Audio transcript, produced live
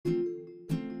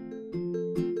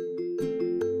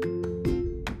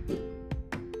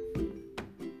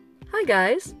Hi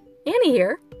guys, Annie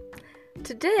here.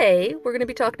 Today we're going to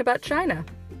be talking about China.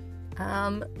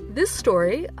 This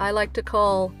story I like to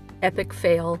call Epic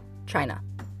Fail China.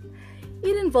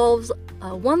 It involves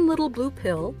one little blue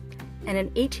pill and an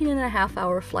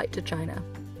 18-and-a-half-hour flight to China.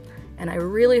 And I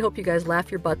really hope you guys laugh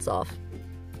your butts off.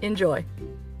 Enjoy.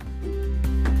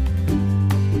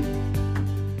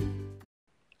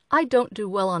 I don't do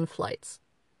well on flights.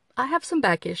 I have some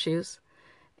back issues,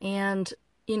 and,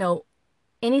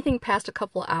 anything past a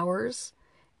couple hours,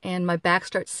 and my back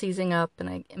starts seizing up, and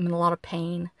I'm in a lot of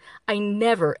pain. I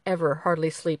never, ever hardly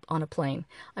sleep on a plane.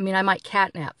 I mean, I might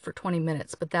catnap for 20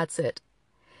 minutes, but that's it.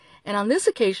 And on this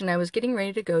occasion, I was getting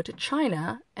ready to go to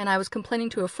China, and I was complaining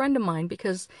to a friend of mine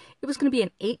because it was going to be an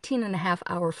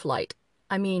 18-and-a-half-hour flight.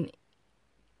 I mean,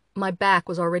 my back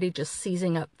was already just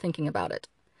seizing up thinking about it.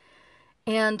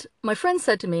 And my friend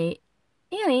said to me,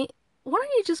 Annie, why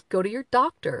don't you just go to your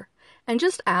doctor and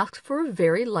just ask for a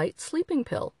very light sleeping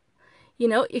pill?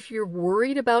 If you're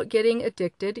worried about getting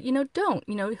addicted, don't.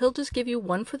 He'll just give you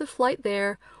one for the flight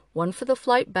there, one for the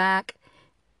flight back.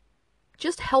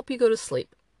 Just help you go to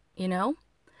sleep,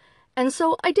 And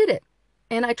so I did it.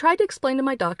 And I tried to explain to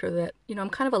my doctor that, I'm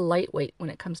kind of a lightweight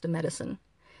when it comes to medicine.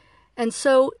 And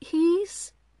so he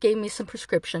gave me some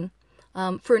prescription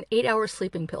for an 8-hour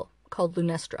sleeping pill called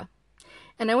Lunesta.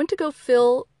 And I went to go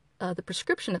fill the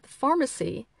prescription at the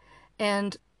pharmacy,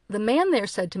 and the man there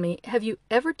said to me, have you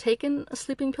ever taken a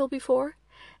sleeping pill before?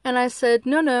 And I said,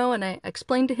 no, and I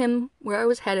explained to him where I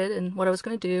was headed and what I was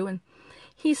going to do, and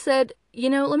he said,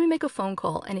 let me make a phone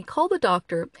call. And he called the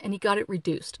doctor, and he got it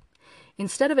reduced.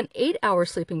 Instead of an 8-hour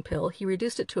sleeping pill, he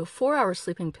reduced it to a 4-hour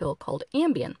sleeping pill called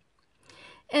Ambien.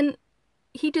 And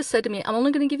he just said to me, I'm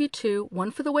only going to give you 2,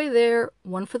 one for the way there,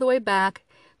 one for the way back.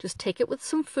 Just take it with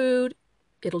some food.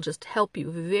 It'll just help you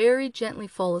very gently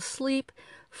fall asleep.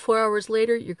 4 hours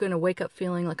later, you're going to wake up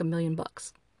feeling like $1 million.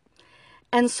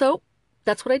 And so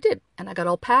that's what I did. And I got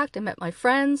all packed. I met my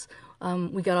friends.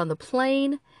 We got on the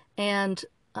plane. And,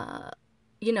 I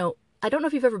don't know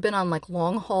if you've ever been on like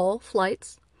long haul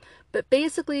flights, but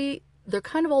basically they're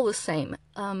kind of all the same.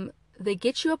 They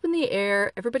get you up in the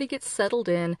air, everybody gets settled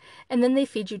in, and then they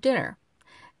feed you dinner.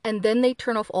 And then they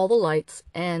turn off all the lights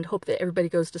and hope that everybody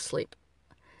goes to sleep.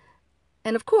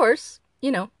 And of course,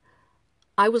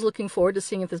 I was looking forward to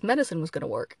seeing if this medicine was going to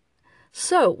work.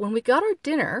 So when we got our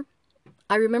dinner,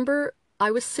 I remember I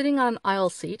was sitting on an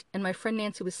aisle seat, and my friend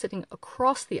Nancy was sitting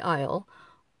across the aisle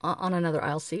on another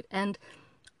aisle seat. And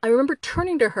I remember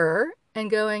turning to her and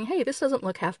going, hey, this doesn't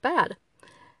look half bad.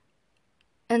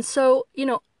 And so,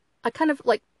 I kind of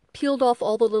like peeled off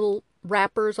all the little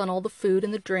wrappers on all the food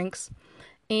and the drinks.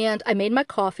 And I made my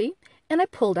coffee, and I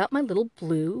pulled out my little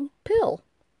blue pill.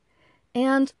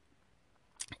 And,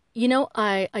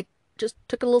 I just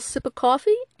took a little sip of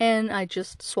coffee, and I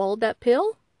just swallowed that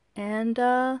pill. And,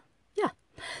 that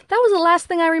was the last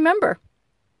thing I remember.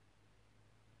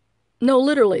 No,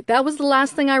 literally, that was the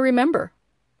last thing I remember.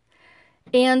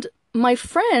 And my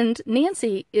friend,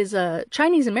 Nancy, is a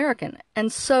Chinese American.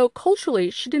 And so culturally,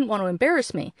 she didn't want to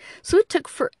embarrass me. So it took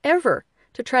forever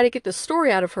to try to get the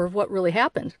story out of her of what really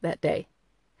happened that day.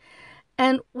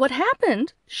 And what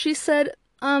happened, she said,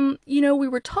 we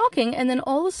were talking, and then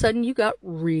all of a sudden you got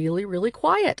really, really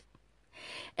quiet.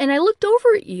 And I looked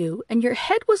over at you, and your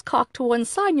head was cocked to one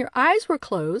side, and your eyes were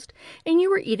closed, and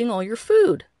you were eating all your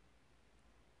food.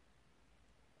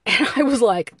 And I was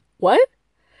like, what?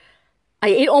 I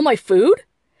ate all my food?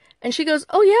 And she goes,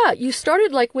 oh yeah, you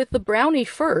started like with the brownie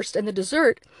first and the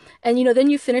dessert, and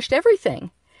then you finished everything.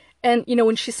 And,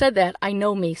 when she said that, I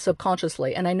know me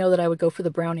subconsciously, and I know that I would go for the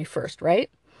brownie first,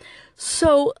 right?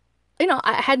 So,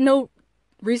 I had no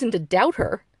reason to doubt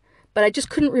her, but I just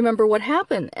couldn't remember what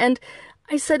happened. And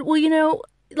I said, well,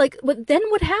 but then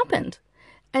what happened?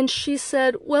 And she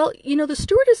said, well, the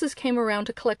stewardesses came around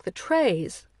to collect the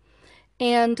trays,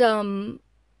 and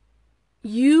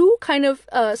you kind of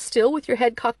still with your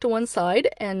head cocked to one side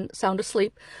and sound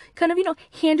asleep, kind of,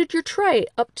 handed your tray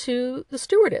up to the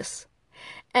stewardess.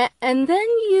 And then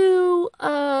you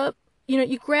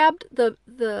grabbed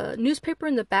the newspaper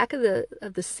in the back of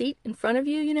the seat in front of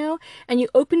you, and you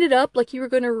opened it up like you were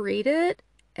going to read it,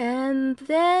 and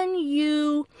then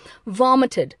you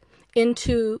vomited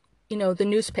into, the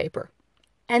newspaper.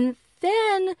 And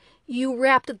then you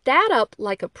wrapped that up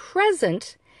like a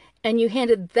present, and you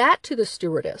handed that to the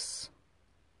stewardess.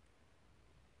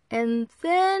 And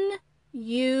then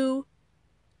you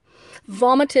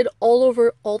vomited all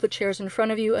over all the chairs in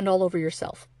front of you and all over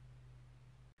yourself.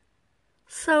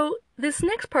 So this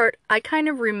next part, I kind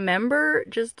of remember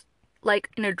just like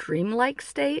in a dreamlike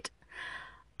state.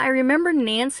 I remember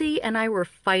Nancy and I were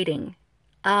fighting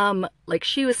Like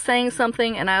she was saying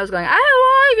something and I was going, I don't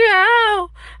want to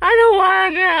go. I don't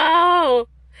want to go.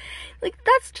 Like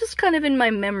that's just kind of in my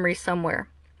memory somewhere.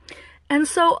 And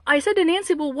so I said to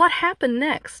Nancy, well, what happened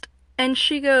next? And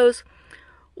she goes,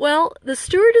 well, the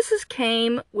stewardesses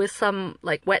came with some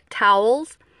like wet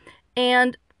towels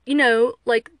and,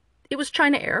 like it was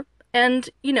China Air and,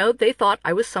 they thought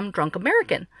I was some drunk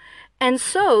American. And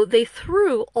so they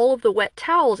threw all of the wet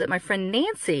towels at my friend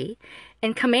Nancy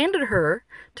and commanded her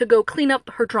to go clean up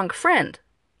her drunk friend,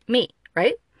 me,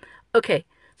 right? Okay,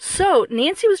 so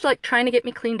Nancy was like trying to get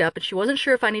me cleaned up and she wasn't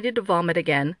sure if I needed to vomit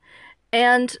again.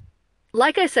 And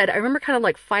like I said, I remember kind of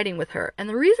like fighting with her. And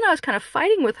the reason I was kind of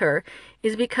fighting with her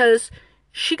is because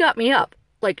she got me up.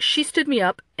 Like she stood me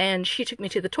up and she took me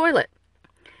to the toilet.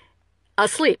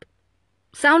 Asleep.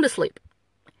 Sound asleep.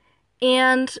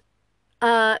 And,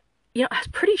 I was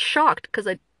pretty shocked because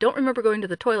I don't remember going to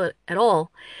the toilet at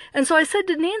all. And so I said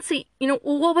to Nancy, well,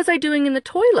 what was I doing in the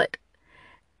toilet?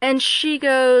 And she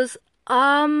goes,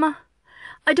 I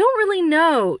don't really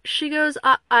know. She goes,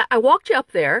 I walked you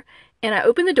up there and I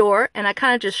opened the door and I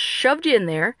kind of just shoved you in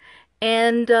there.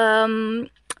 And then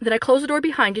I closed the door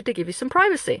behind you to give you some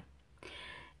privacy.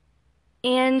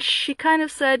 And she kind of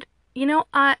said,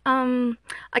 I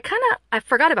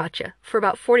forgot about you for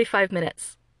about 45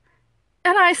 minutes.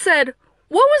 And I said,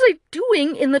 what was I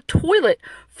doing in the toilet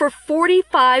for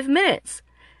 45 minutes?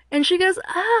 And she goes,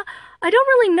 I don't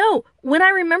really know. When I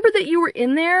remember that you were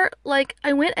in there, like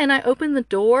I went and I opened the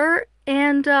door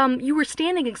and you were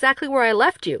standing exactly where I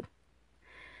left you.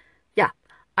 Yeah,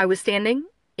 I was standing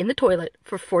in the toilet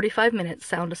for 45 minutes,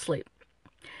 sound asleep.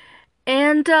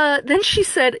 And then she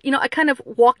said, I kind of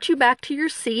walked you back to your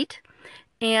seat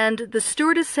and the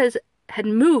stewardess had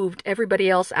moved everybody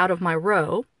else out of my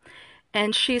row.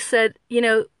 And she said,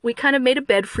 we kind of made a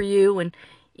bed for you and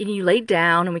you laid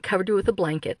down and we covered you with a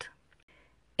blanket.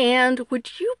 And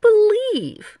would you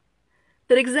believe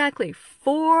that exactly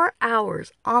 4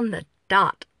 hours on the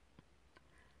dot,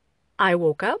 I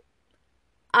woke up,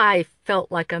 I felt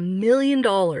like $1 million.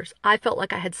 I felt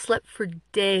like I had slept for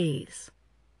days.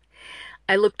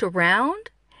 I looked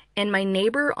around and my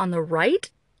neighbor on the right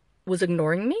was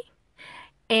ignoring me.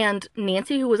 And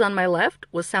Nancy, who was on my left,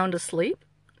 was sound asleep.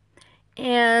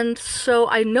 And so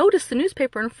I noticed the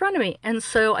newspaper in front of me. And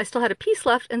so I still had a piece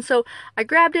left. And so I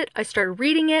grabbed it. I started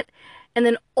reading it. And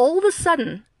then all of a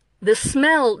sudden, the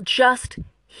smell just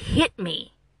hit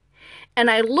me. And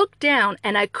I looked down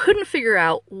and I couldn't figure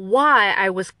out why I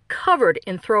was covered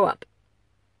in throw up.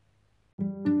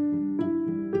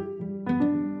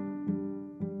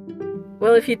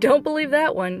 Well, if you don't believe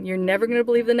that one, you're never going to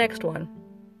believe the next one.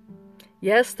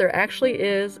 Yes, there actually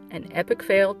is an epic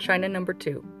fail China number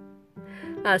 2.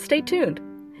 Stay tuned.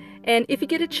 And if you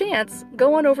get a chance,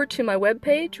 go on over to my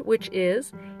webpage, which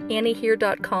is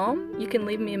anniehere.com. You can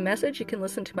leave me a message. You can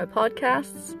listen to my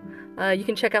podcasts. You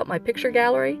can check out my picture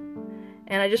gallery.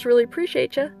 And I just really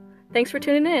appreciate you. Thanks for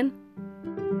tuning in.